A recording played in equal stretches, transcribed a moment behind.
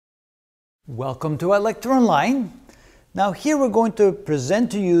Welcome to iLecture Online. Now here we're going to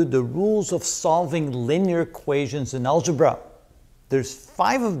present to you the rules of solving linear equations in algebra. There's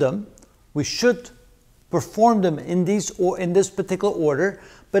 5 of them. We should perform them in this particular order,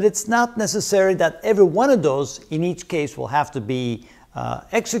 but it's not necessary that every one of those in each case will have to be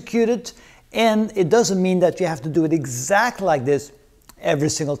executed, and it doesn't mean that you have to do it exactly like this every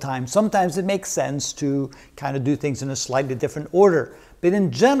single time. Sometimes it makes sense to kind of do things in a slightly different order. But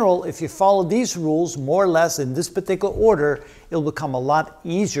in general, if you follow these rules more or less in this particular order, it'll become a lot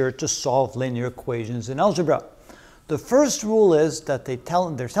easier to solve linear equations in algebra. The first rule is that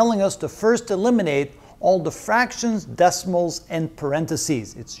they're telling us to first eliminate all the fractions, decimals, and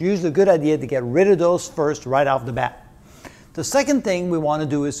parentheses. It's usually a good idea to get rid of those first right off the bat. The second thing we want to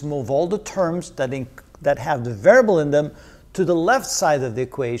do is move all the terms that have the variable in them to the left side of the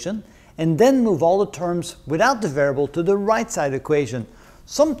equation, and then move all the terms without the variable to the right side of the equation.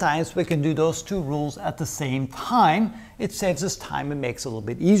 Sometimes we can do those two rules at the same time. It saves us time and makes it a little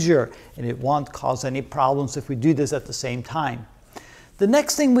bit easier, and it won't cause any problems if we do this at the same time. The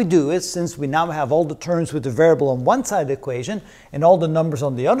next thing we do is, since we now have all the terms with the variable on one side of the equation and all the numbers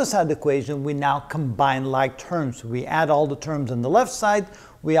on the other side of the equation, we now combine like terms. We add all the terms on the left side,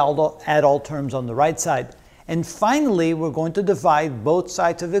 we add all terms on the right side. And finally, we're going to divide both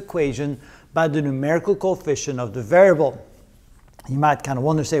sides of the equation by the numerical coefficient of the variable. You might kind of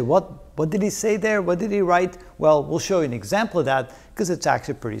wonder, say, what did he say there? What did he write? Well, we'll show you an example of that because it's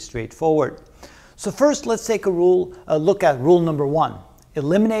actually pretty straightforward. So first, let's take a look at rule number 1.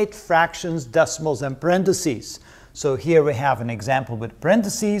 Eliminate fractions, decimals, and parentheses. So here we have an example with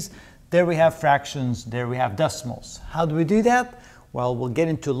parentheses. There we have fractions. There we have decimals. How do we do that? Well, we'll get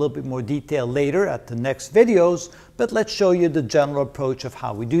into a little bit more detail later at the next videos, but let's show you the general approach of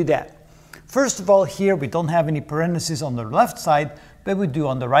how we do that. First of all, here we don't have any parentheses on the left side, but we do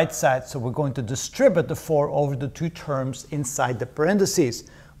on the right side. So we're going to distribute the 4 over the 2 terms inside the parentheses,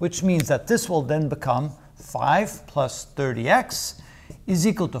 which means that this will then become 5 plus 30x is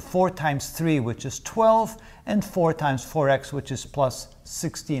equal to 4 times 3, which is 12, and 4 times 4x, which is plus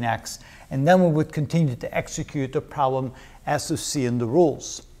 16x. And then we would continue to execute the problem as you see in the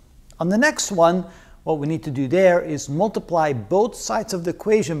rules. On the next one, what we need to do there is multiply both sides of the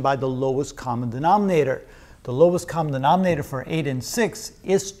equation by the lowest common denominator. The lowest common denominator for 8 and 6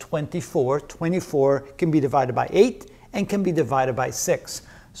 is 24. 24 can be divided by 8 and can be divided by 6.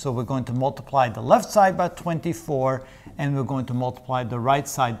 So we're going to multiply the left side by 24, and we're going to multiply the right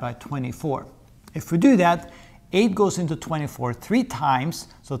side by 24. If we do that, 8 goes into 24 3 times,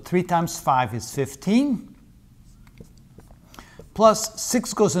 so 3 times 5 is 15. Plus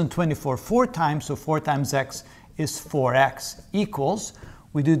 6 goes into 24 4 times, so 4 times x is 4x equals,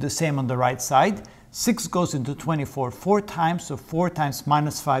 we do the same on the right side, 6 goes into 24 4 times, so 4 times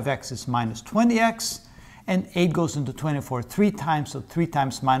minus 5x is minus 20x, and 8 goes into 24 3 times, so 3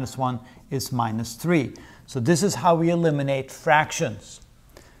 times minus 1 is minus 3. So this is how we eliminate fractions.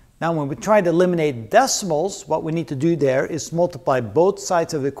 Now when we try to eliminate decimals, what we need to do there is multiply both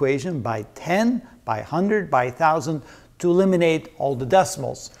sides of the equation by 10, by 100, by 1,000, to eliminate all the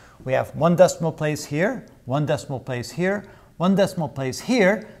decimals. We have 1 decimal place here, 1 decimal place here, 1 decimal place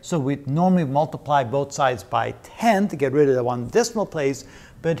here, so we normally multiply both sides by 10 to get rid of the 1 decimal place,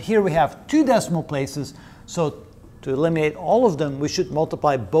 but here we have 2 decimal places, so to eliminate all of them, we should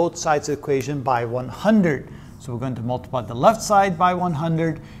multiply both sides of the equation by 100. So we're going to multiply the left side by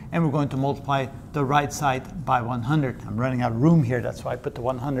 100, and we're going to multiply the right side by 100. I'm running out of room here, that's why I put the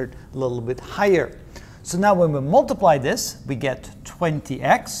 100 a little bit higher. So now when we multiply this, we get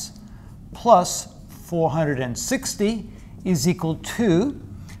 20x plus 460 is equal to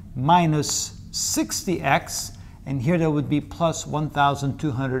minus 60x, and here there would be plus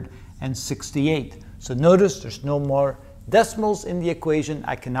 1,268. So notice there's no more decimals in the equation.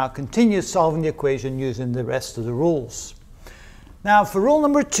 I can now continue solving the equation using the rest of the rules. Now for rule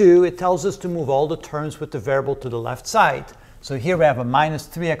number 2, it tells us to move all the terms with the variable to the left side. So here we have a minus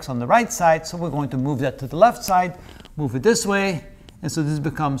 3x on the right side, so we're going to move that to the left side, move it this way, and so this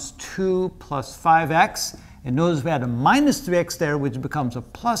becomes 2 plus 5x, and notice we had a minus 3x there, which becomes a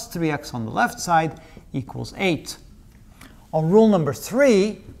plus 3x on the left side, equals 8. On rule number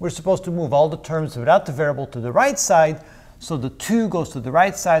 3, we're supposed to move all the terms without the variable to the right side, so the 2 goes to the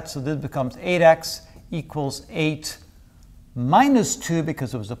right side, so this becomes 8x equals 8 minus 2,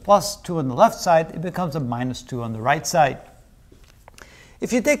 because it was a plus 2 on the left side, it becomes a minus 2 on the right side.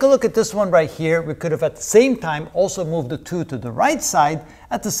 If you take a look at this one right here, we could have at the same time also moved the 2 to the right side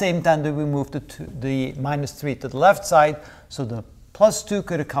at the same time that we moved the minus 3 to the left side. So the Plus 2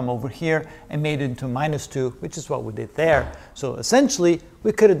 could have come over here and made it into minus 2, which is what we did there. So essentially,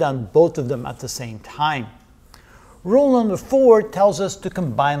 we could have done both of them at the same time. Rule number 4 tells us to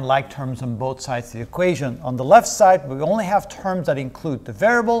combine like terms on both sides of the equation. On the left side, we only have terms that include the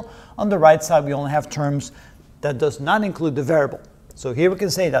variable. On the right side, we only have terms that does not include the variable. So here we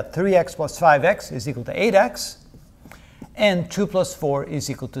can say that 3x plus 5x is equal to 8x, and 2 plus 4 is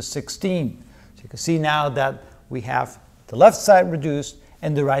equal to 16. So you can see now that we have the left side reduced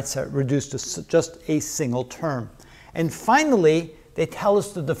and the right side reduced to just a single term. And finally, they tell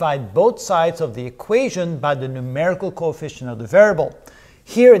us to divide both sides of the equation by the numerical coefficient of the variable.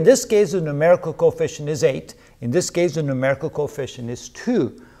 Here, in this case, the numerical coefficient is 8. In this case, the numerical coefficient is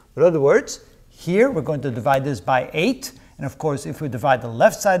 2. In other words, here we're going to divide this by 8. And of course, if we divide the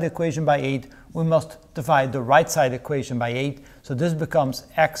left side of the equation by 8, we must divide the right side equation by 8. So this becomes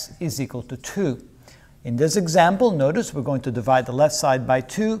x is equal to 2. In this example, notice we're going to divide the left side by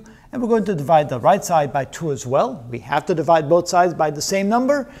 2, and we're going to divide the right side by 2 as well. We have to divide both sides by the same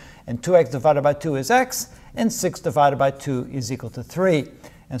number, and 2x divided by 2 is x, and 6 divided by 2 is equal to 3.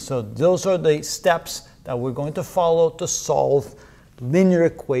 And so those are the steps that we're going to follow to solve linear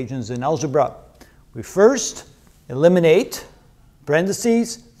equations in algebra. We first eliminate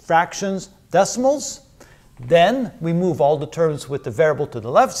parentheses, fractions, decimals. Then we move all the terms with the variable to the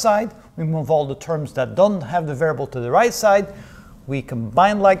left side. We move all the terms that don't have the variable to the right side. We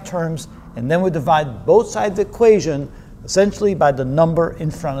combine like terms, and then we divide both sides of the equation essentially by the number in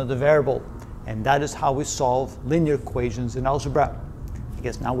front of the variable. And that is how we solve linear equations in algebra. I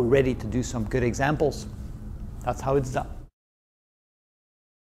guess now we're ready to do some good examples. That's how it's done.